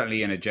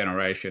 Certainly in a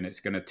generation, it's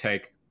going to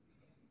take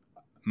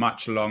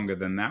much longer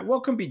than that.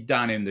 What can be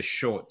done in the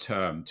short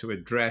term to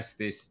address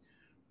this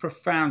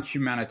profound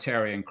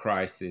humanitarian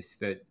crisis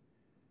that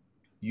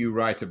you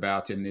write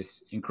about in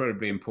this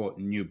incredibly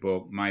important new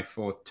book, My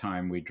Fourth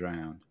Time We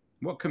Drowned?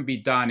 What can be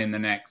done in the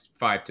next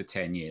 5 to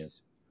 10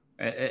 years?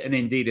 And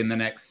indeed in the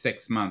next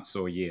 6 months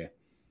or year?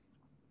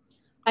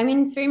 I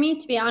mean, for me,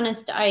 to be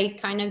honest, I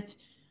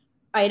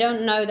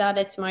don't know that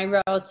it's my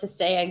role to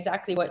say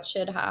exactly what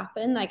should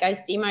happen. Like I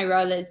see my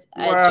role as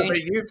well,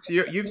 but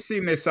you've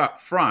seen this up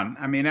front.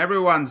 I mean,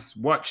 everyone's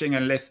watching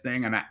and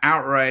listening and are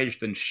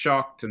outraged and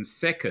shocked and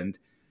sickened.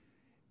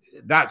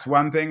 That's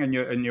one thing, and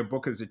your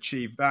book has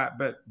achieved that.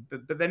 But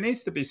there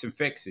needs to be some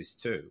fixes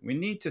too. We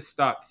need to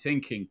start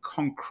thinking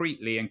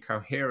concretely and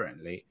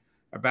coherently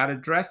about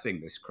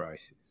addressing this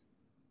crisis.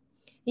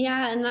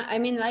 Yeah, and I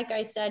mean, like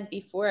I said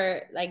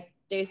before, like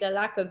there's a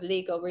lack of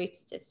legal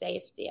routes to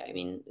safety. I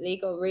mean,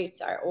 legal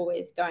routes are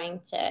always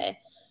going to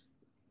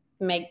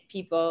make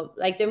people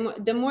like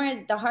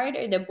the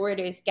harder the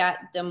borders get,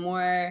 the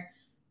more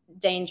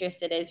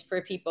dangerous it is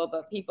for people,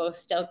 but people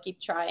still keep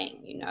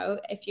trying.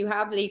 If you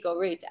have legal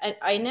routes,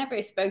 I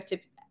never spoke to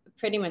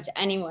pretty much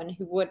anyone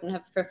who wouldn't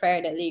have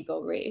preferred a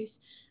legal route.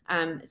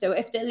 So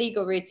if the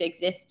legal routes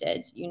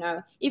existed,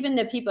 even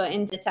the people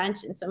in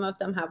detention, some of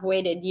them have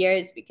waited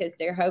years because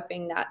they're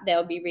hoping that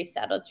they'll be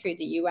resettled through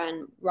the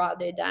UN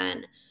rather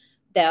than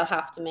they'll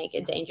have to make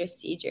a dangerous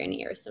sea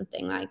journey or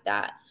something like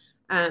that.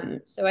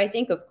 So I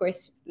think, of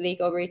course,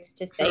 legal routes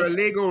to safety. So a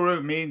legal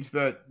route means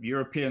that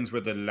Europeans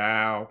would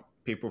allow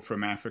people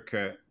from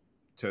Africa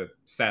to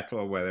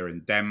settle, whether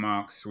in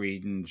Denmark,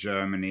 Sweden,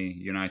 Germany,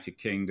 United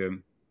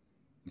Kingdom.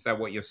 Is that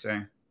what you're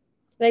saying?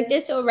 Like,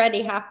 this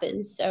already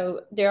happens.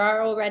 So there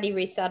are already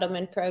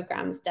resettlement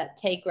programs that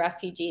take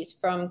refugees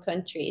from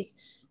countries.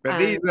 But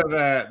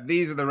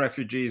these are the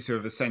refugees who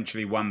have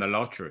essentially won the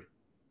lottery.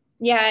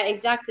 Yeah,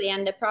 exactly.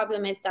 And the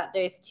problem is that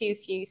there's too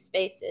few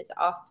spaces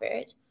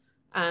offered,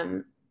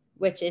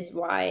 which is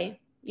why,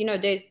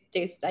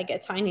 there's like a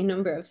tiny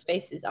number of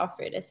spaces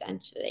offered,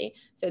 essentially.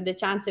 So the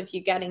chance of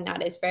you getting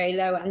that is very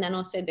low. And then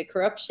also the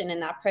corruption in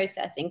that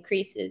process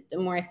increases the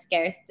more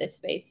scarce the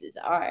spaces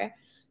are.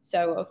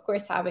 So, of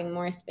course, having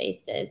more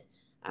spaces.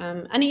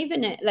 And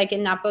even like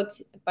in that book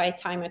by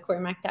Ty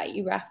McCormack that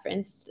you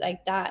referenced,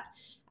 like that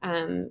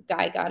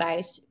guy got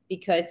out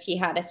because he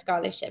had a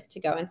scholarship to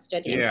go and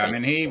study. Yeah, I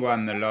mean, he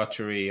won the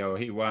lottery, or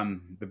he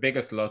won the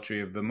biggest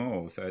lottery of them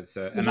all. So it's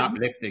an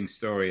uplifting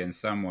story in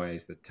some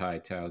ways that Ty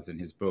tells in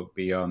his book,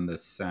 Beyond the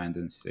Sand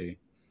and Sea.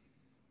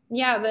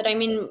 Yeah, but I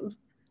mean,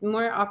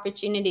 more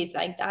opportunities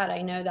like that.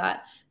 I know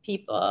that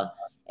people,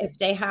 if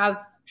they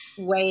have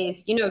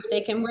ways, if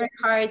they can work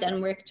hard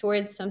and work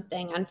towards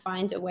something and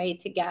find a way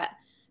to get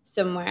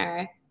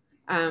somewhere,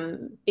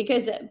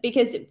 because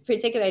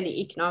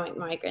particularly economic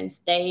migrants,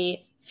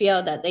 they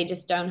feel that they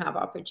just don't have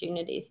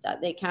opportunities,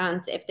 that they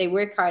can't. If they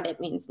work hard, it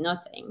means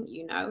nothing,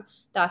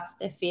 that's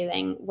the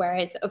feeling.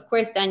 Whereas, of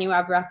course, then you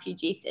have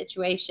refugee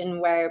situation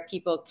where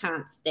people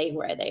can't stay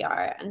where they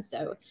are. And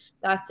so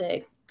that's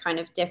a kind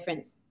of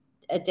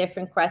a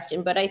different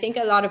question. But I think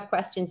a lot of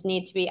questions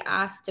need to be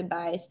asked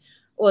about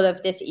all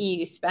of this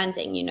EU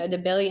spending, the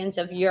billions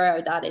of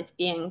euro that is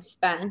being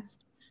spent,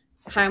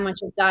 how much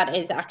of that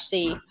is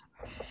actually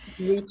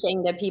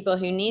reaching the people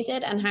who need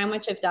it, and how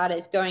much of that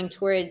is going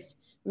towards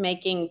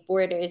making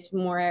borders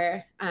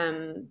more,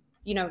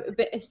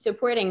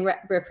 supporting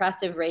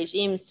repressive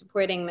regimes,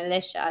 supporting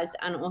militias,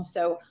 and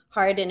also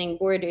hardening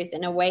borders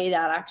in a way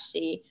that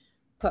actually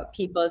put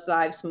people's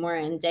lives more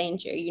in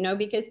danger,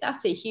 because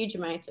that's a huge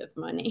amount of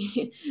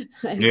money.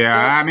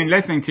 I mean,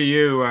 listening to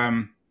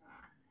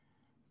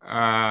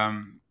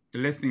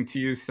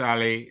you,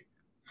 Sally,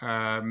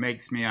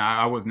 makes me,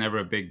 I was never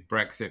a big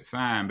Brexit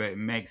fan, but it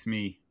makes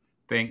me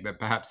think that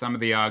perhaps some of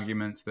the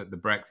arguments that the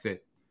Brexit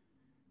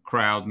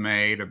crowd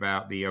made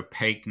about the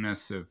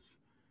opaqueness of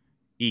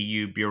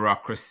EU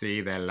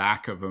bureaucracy, their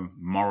lack of a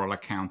moral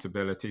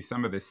accountability,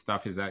 some of this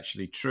stuff is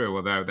actually true,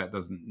 although that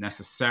doesn't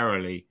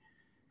necessarily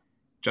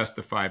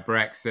justify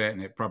Brexit,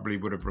 and it probably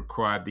would have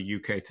required the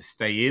UK to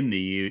stay in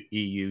the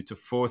EU to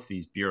force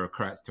these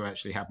bureaucrats to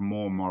actually have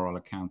more moral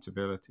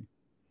accountability.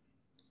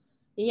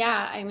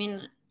 Yeah, I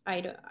mean,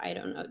 I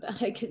don't know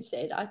that I could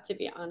say that, to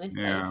be honest.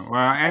 Yeah.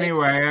 Well,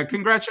 anyway,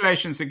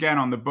 congratulations again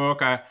on the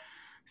book.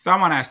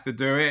 Someone has to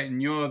do it,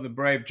 and you're the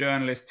brave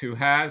journalist who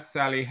has.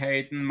 Sally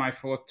Hayden, My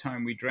Fourth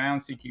Time We Drown,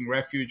 Seeking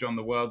Refuge on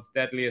the World's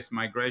Deadliest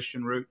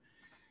Migration Route.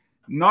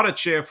 Not a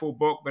cheerful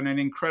book, but an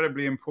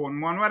incredibly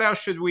important one. What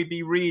else should we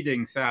be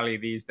reading, Sally,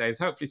 these days?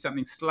 Hopefully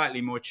something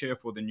slightly more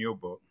cheerful than your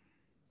book.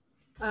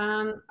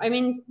 I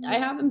mean, I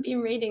haven't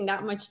been reading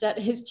that much that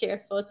is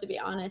cheerful, to be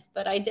honest,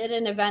 but I did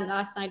an event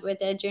last night with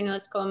a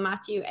journalist called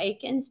Matthew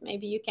Aikens.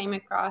 Maybe you came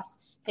across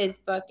his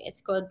book. It's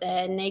called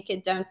The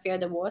Naked Don't Fear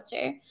the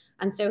Water.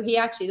 And so he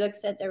actually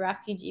looks at the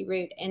refugee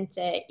route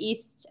into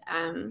East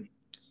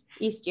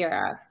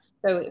Europe.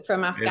 So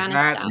from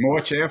Afghanistan. Is that more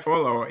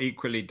cheerful or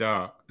equally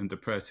dark and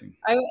depressing?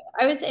 I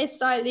would say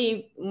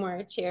slightly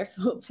more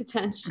cheerful,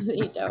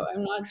 potentially, though.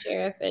 I'm not sure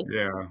if it's...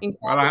 Yeah,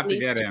 well, I have to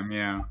get him,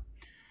 yeah.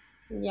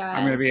 Yeah.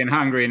 I'm going to be in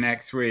Hungary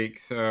next week,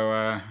 so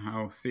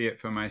I'll see it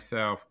for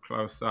myself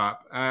close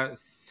up.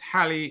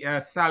 Sally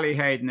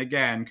Hayden,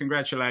 again,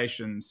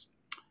 congratulations.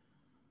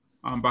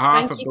 On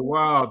behalf of the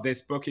world,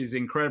 this book is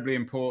incredibly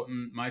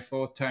important. My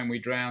Fourth Time We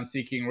Drown,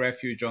 Seeking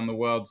Refuge on the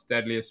World's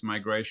Deadliest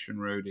Migration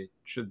Route. It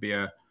should be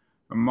a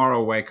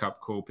moral wake-up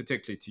call,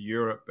 particularly to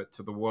Europe, but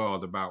to the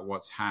world about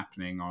what's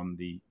happening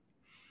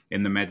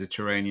in the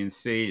Mediterranean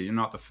Sea. You're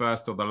not the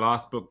first or the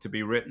last book to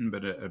be written,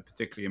 but a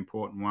particularly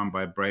important one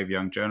by a brave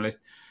young journalist.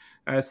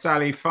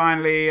 Sally,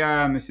 finally,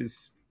 this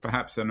is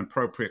perhaps an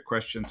appropriate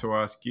question to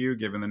ask you,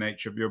 given the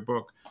nature of your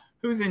book.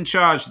 Who's in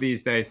charge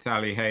these days,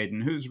 Sally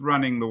Hayden? Who's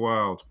running the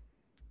world?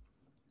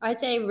 I'd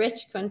say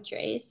rich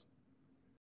countries.